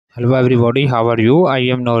Hello everybody, how are you? I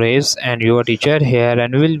am Noresh and your teacher here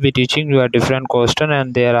and will be teaching you a different question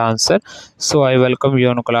and their answer. So I welcome you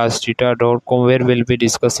on classtita.com where we'll be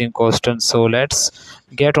discussing questions. So let's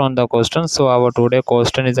get on the question. So our today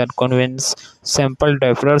question is that convince sample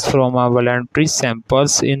differs from a voluntary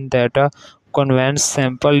samples in that a convince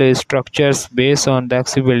sample structures based on the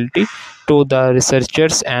accessibility to the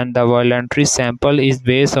researchers and the voluntary sample is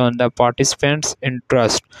based on the participants'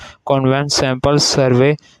 interest. Convince sample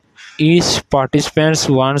survey each participant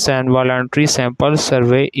once and voluntary sample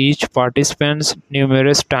survey each participant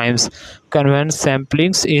numerous times. Convenience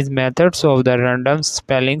sampling is methods of the random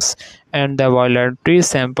spellings and the voluntary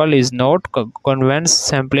sample is not. Convenience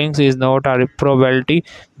sampling is not a probability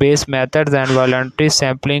based method and voluntary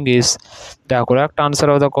sampling is. The correct answer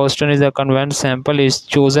of the question is the convenience sample is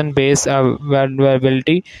chosen based on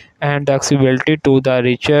availability and accessibility to the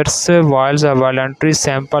researchers, while a voluntary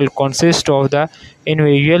sample consists of the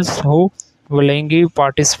individuals who willingly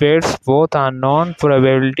participate. Both are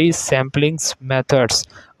non-probability sampling methods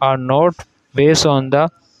are not based on the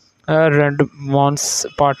randomness.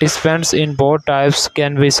 Participants in both types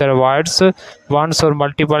can be surveyed once or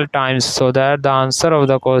multiple times. So that the answer of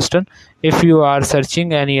the question. If you are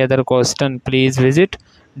searching any other question, please visit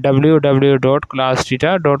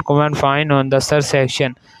www.classtita.com and find on the search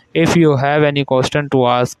section. If you have any question to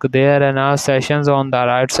ask, there are now sessions on the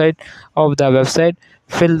right side of the website.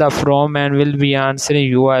 Fill the form and will be answering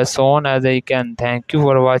you as soon as I can. Thank you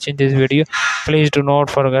for watching this video. Please do not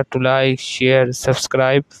forget to like, share,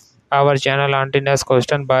 subscribe our channel. Until next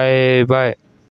question, bye bye.